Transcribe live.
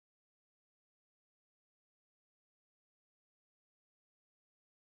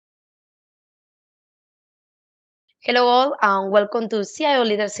Hello, all, and welcome to CIO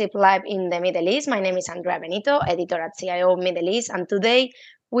Leadership Live in the Middle East. My name is Andrea Benito, editor at CIO Middle East, and today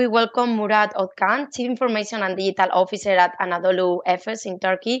we welcome Murat Ozkan, Chief Information and Digital Officer at Anadolu Efes in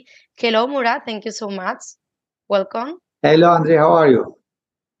Turkey. Hello, Murat. Thank you so much. Welcome. Hello, Andre. How are you?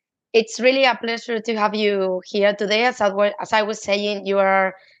 It's really a pleasure to have you here today. As I was saying, you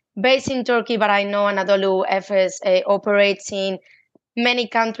are based in Turkey, but I know Anadolu Efes operates in many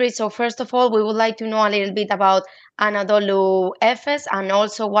countries. So first of all, we would like to know a little bit about Anadolu Efes and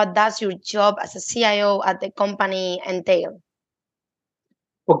also what does your job as a CIO at the company entail?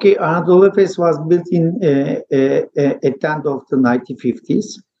 Okay, Anadolu Efes was built in at the end of the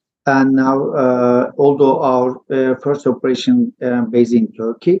 1950s, and now, although our first operation based in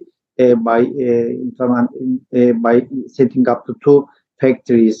Turkey by setting up the two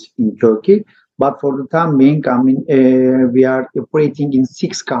factories in Turkey, but for the time being, we are operating in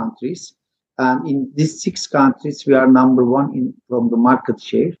 6 countries, and in these 6 countries, we are number one in from the market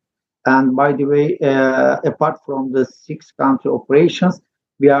share. And by the way, apart from the 6 country operations,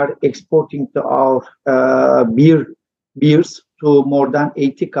 we are exporting to our beers to more than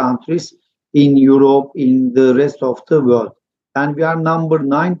 80 countries in Europe, in the rest of the world. And we are number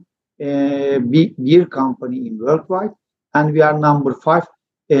nine beer company in worldwide, and we are number five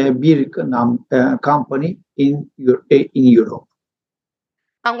company in Europe.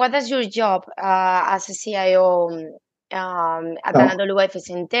 And what does your job as a CIO at Uh, Anadolu Efes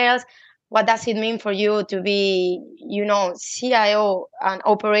entails? What does it mean for you to be, CIO and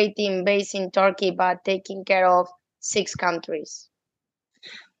operating based in Turkey but taking care of 6 countries?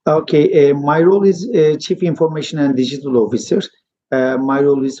 Okay, my role is Chief Information and Digital Officer. My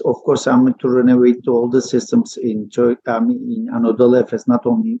role is, of course, I'm to renovate all the systems in Turkey, in Anadolu Efes, not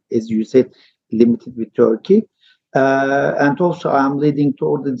only, as you said, limited with Turkey. And also, I'm leading to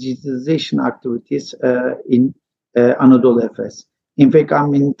all the digitalization activities in Anadolu Efes. In fact,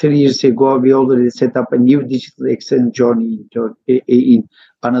 3 years ago, we already set up a new digital excellence journey in Turkey, in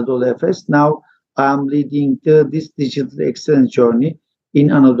Anadolu Efes. Now, I'm leading this digital excellence journey in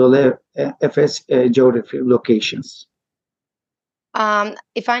Anadolu Efes geography locations.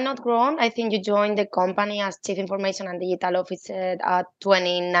 If I'm not wrong, I think you joined the company as Chief Information and Digital Officer at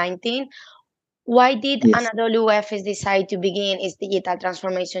 2019. Why did Yes. Anadolu Efes decide to begin its digital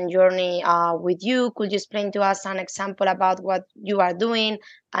transformation journey with you? Could you explain to us an example about what you are doing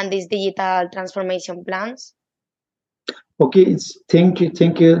and these digital transformation plans? Okay, thank you.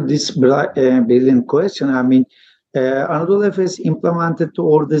 This brilliant question. Anadolu Efes implemented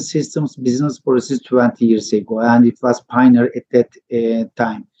all the systems business process 20 years ago, and it was pioneer at that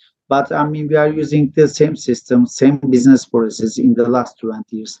time. But we are using the same system, same business processes in the last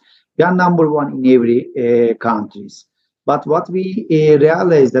 20 years. We are number one in every countries. But what we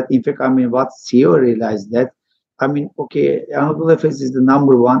realized that, in fact, what CEO realized that, okay, Anadolu Efes is the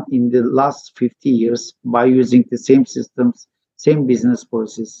number one in the last 50 years by using the same systems, same business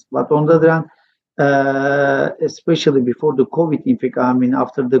process. But on the other hand, especially before the COVID, in fact,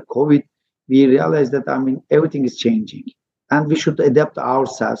 after the COVID, we realized that, everything is changing and we should adapt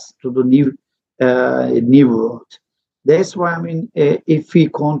ourselves to the new world. That's why, if we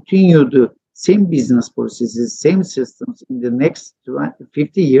continue the same business processes, same systems in the next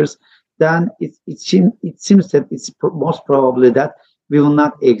 50 years, then it seems that most probably that we will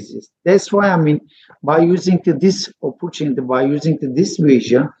not exist. That's why, by using this opportunity, by using this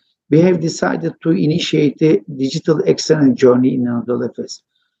vision, we have decided to initiate a digital excellence journey in Anadolu Efes.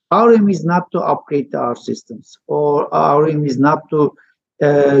 Our aim is not to upgrade our systems, or our aim is not to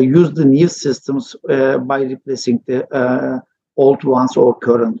use the new systems by replacing the old ones or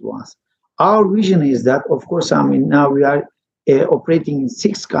current ones. Our vision is that, of course, now we are operating in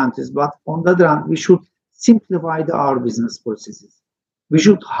 6 countries, but on the other hand, we should simplify our business processes. We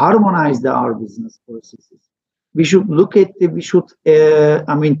should harmonize our business processes. We should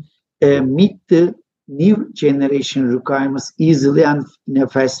meet the new generation requirements easily and in a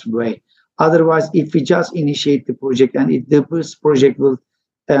fast way. Otherwise, if we just initiate the project and if the first project will,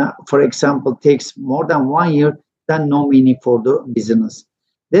 for example, takes more than 1 year, then no meaning for the business.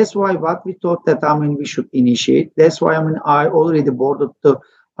 That's why what we thought that we should initiate. That's why I already boarded the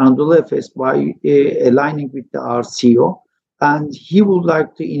Anadolu Efes by aligning with our CEO, and he would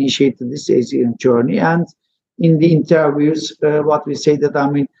like to initiate this journey. And in the interviews, what we say that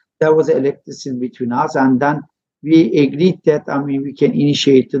there was electricity between us, and then we agreed that we can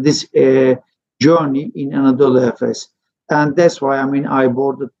initiate this journey in Anadolu Efes, and that's why I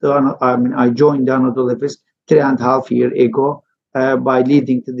joined the Anadolu Efes 3.5 years ago by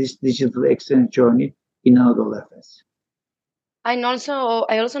leading to this digital excellence journey in Anadolu Efes. I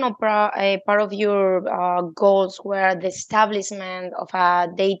also know a part of your goals were the establishment of a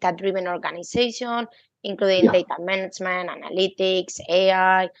data-driven organization, including Yeah. data management, analytics,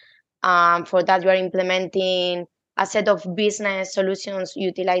 AI. For that, you are implementing a set of business solutions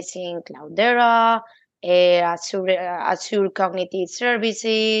utilizing Cloudera, Azure Cognitive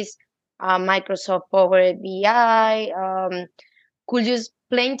Services, Microsoft Power BI. Could you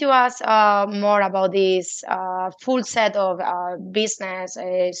explain to us more about this full set of business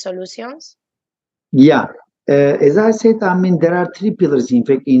solutions? Yeah. As I said, I mean, there are three pillars, in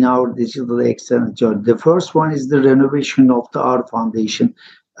fact, in our digital excellence journey. The first one is the renovation of our foundations,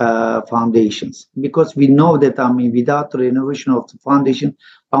 because we know that, I mean, without the renovation of the foundation,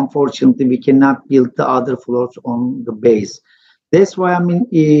 unfortunately, we cannot build the other floors on the base. That's why, I mean,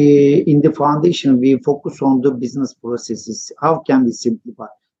 in the foundation, we focus on the business processes. How can we simplify?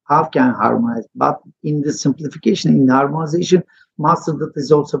 How can harmonize? But in the simplification, in harmonization, master data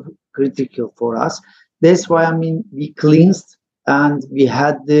is also critical for us. That's why, I mean, we cleansed and we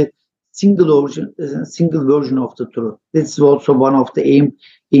had the single version of the truth. This is also one of the aim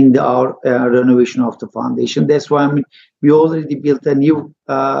in our renovation of the foundation. That's why, I mean, we already built a new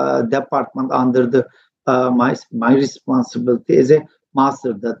department under my responsibility as a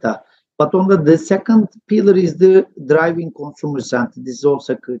master data. But on the second pillar is the driving consumer center. This is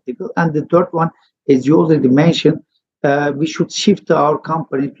also critical. And the third one, as you already mentioned, we should shift our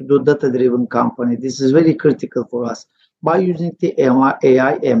company to the data-driven company. This is very critical for us by using the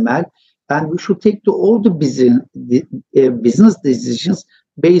AI, ML, and we should take all the business decisions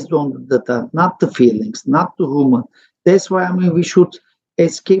based on the data, not the feelings, not the human. That's why, I mean, we should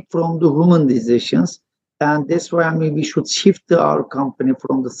escape from the human decisions, and that's why, I mean, we should shift our company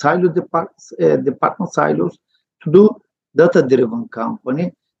from the department silos to the data-driven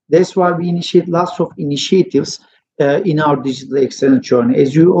company. That's why we initiate lots of initiatives in our digital excellence journey.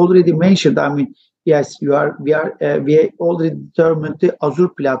 As you already mentioned, I mean, yes, we already determined the Azure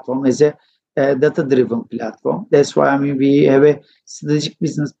platform as a data-driven platform. That's why, I mean, we have a strategic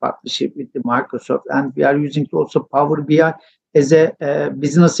business partnership with the Microsoft, and we are using also Power BI as a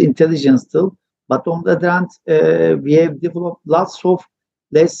business intelligence tool. But on the other hand, we have developed lots of,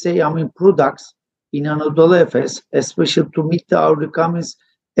 let's say, I mean, products in Anadolu Efes, especially to meet our requirements,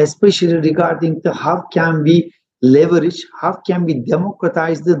 especially regarding the how can we leverage, how can we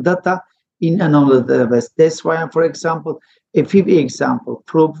democratize the data in Anadolu Efes. That's why, for example, a few example,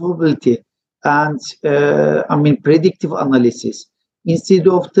 probability and I mean predictive analysis instead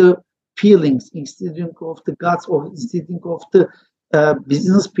of the feelings, instead of the guts, or instead of the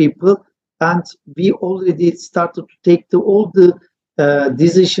business people. And we already started to take all the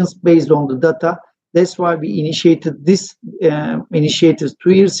decisions based on the data. That's why we initiated this initiatives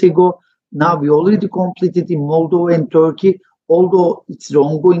 2 years ago. Now we already completed in Moldova and Turkey, although it's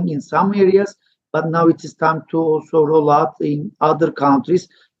ongoing in some areas, but now it is time to also roll out in other countries.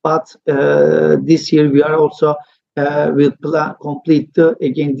 But this year we are also will complete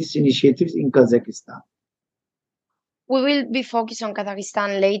again these initiatives in Kazakhstan. We will be focused on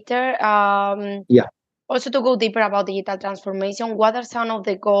Kazakhstan later. Yeah. Also, to go deeper about digital transformation, what are some of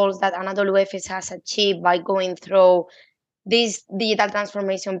the goals that Anadolu Efes has achieved by going through this digital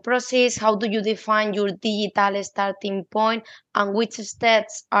transformation process? How do you define your digital starting point, and which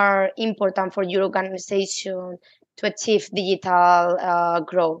steps are important for your organization to achieve digital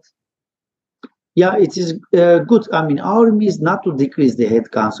growth? Yeah, it is good. I mean, our aim is not to decrease the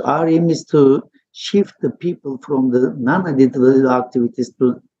headcounts. Our aim is to shift the people from the non-edit value activities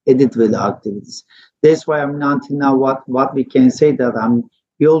to edit value activities. That's why, I mean, until now, what we can say that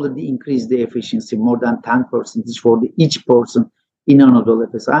we already increased the efficiency more than 10% for each person in Anadolu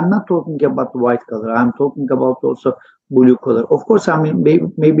Efes. I'm not talking about white collar. I'm talking about also blue collar. Of course, I mean,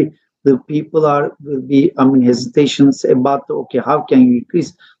 maybe the people will be, I mean, hesitations about, okay, how can you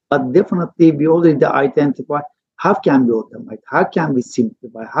increase? But definitely, we already identify how can we automate, how can we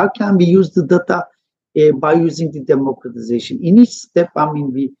simplify, how can we use the data by using the democratization. In each step, I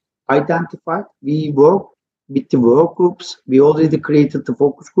mean, we identify, we work with the work groups, we already created the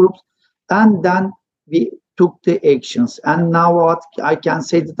focus groups, and then we took the actions. And now what I can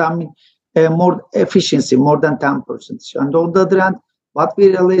say that, I mean, more efficiency, more than 10%. And on the other hand, what we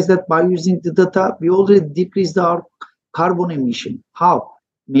realized that by using the data, we already decreased our carbon emission. How?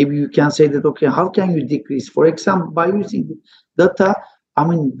 Maybe you can say that, okay, how can you decrease? For example, by using the data, I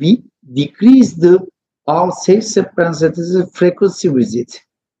mean, we decrease our sales representative frequency visit.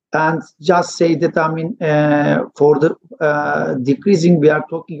 And just say that, I mean, for the decreasing, we are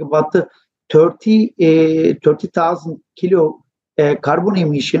talking about the 30,000 kilo carbon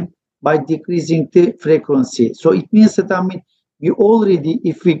emission by decreasing the frequency. So it means that, I mean, we already,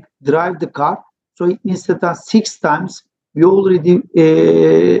 if we drive the car, so it means that 6 times we already,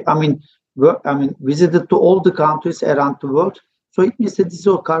 visited to all the countries around the world. So it means that this is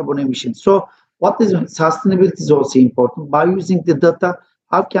all carbon emissions. So what is sustainability is also important. By using the data,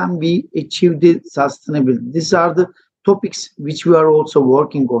 how can we achieve the sustainability? These are the topics which we are also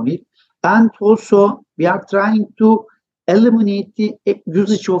working on it. And also we are trying to eliminate the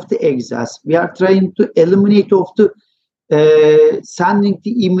usage of the exhaust. We are trying to eliminate of the sending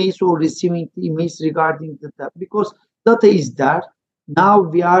the emails or receiving the emails regarding data, because data is there. Now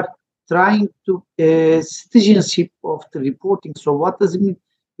we are trying to citizenship of the reporting. So what does it mean?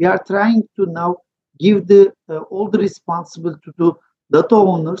 We are trying to now give the all the responsibility to data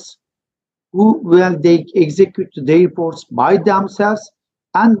owners, who will they execute the reports by themselves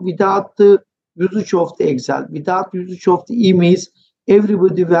and without the usage of the Excel, without usage of the emails.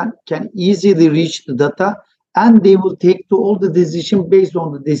 Everybody can easily reach the data, and they will take to all the decision based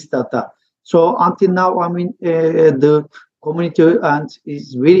on this data. So until now, the community and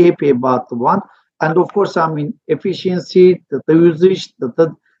is very happy about the one. And of course, efficiency, data usage,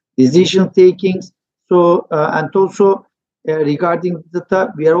 data decision takings. So and also regarding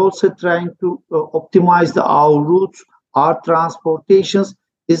data, we are also trying to optimize our routes, our transportations.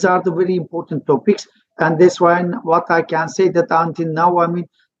 These are the very important topics, and that's why what I can say that until now,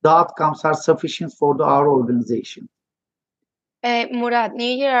 the outcomes are sufficient for our organization. Murat, New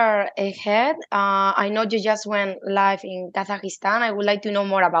Year ahead. I know you just went live in Kazakhstan. I would like to know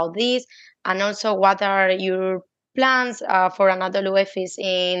more about this, and also what are your plans for Anadolu Efes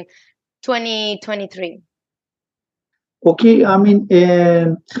in 2023? Okay,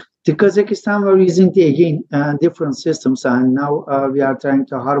 the Kazakhstan were using again different systems, and now we are trying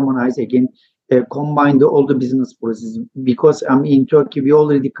to harmonize again, combine all the business processes. Because in Turkey we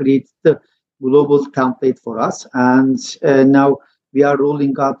already created the global template for us, and now we are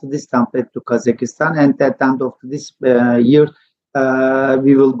rolling out this template to Kazakhstan, and at the end of this year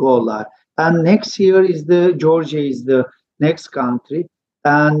we will go live. And next year is the Georgia is the next country,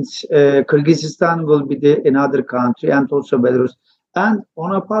 and Kyrgyzstan will be another country, and also Belarus. And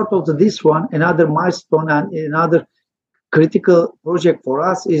on a part of this one, another milestone and another critical project for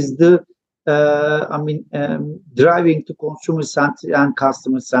us is the driving to consumer centricity and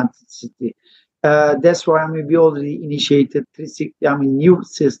customer centricity. That's why we already initiated new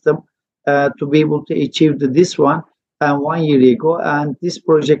system to be able to achieve this one 1 year ago, and this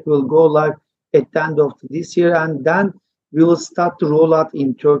project will go live at the end of this year, and then we will start to roll out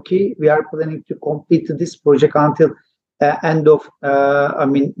in Turkey. We are planning to complete this project until end of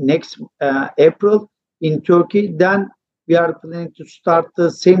next April in Turkey. Then we are planning to start the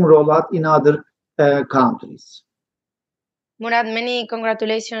same rollout in other countries. Murat, many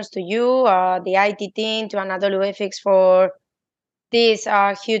congratulations to you, the IT team, to Anadolu Efes for this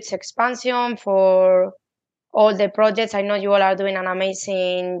huge expansion, for all the projects. I know you all are doing an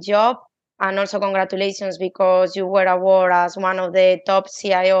amazing job. And also congratulations because you were awarded as one of the top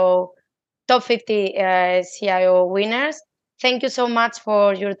 50 CIO winners. Thank you so much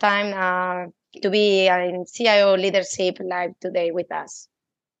for your time to be in CIO Leadership Live today with us.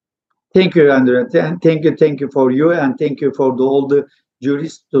 Thank you, Andrea. And thank you for you, and thank you for all the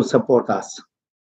juries to support us.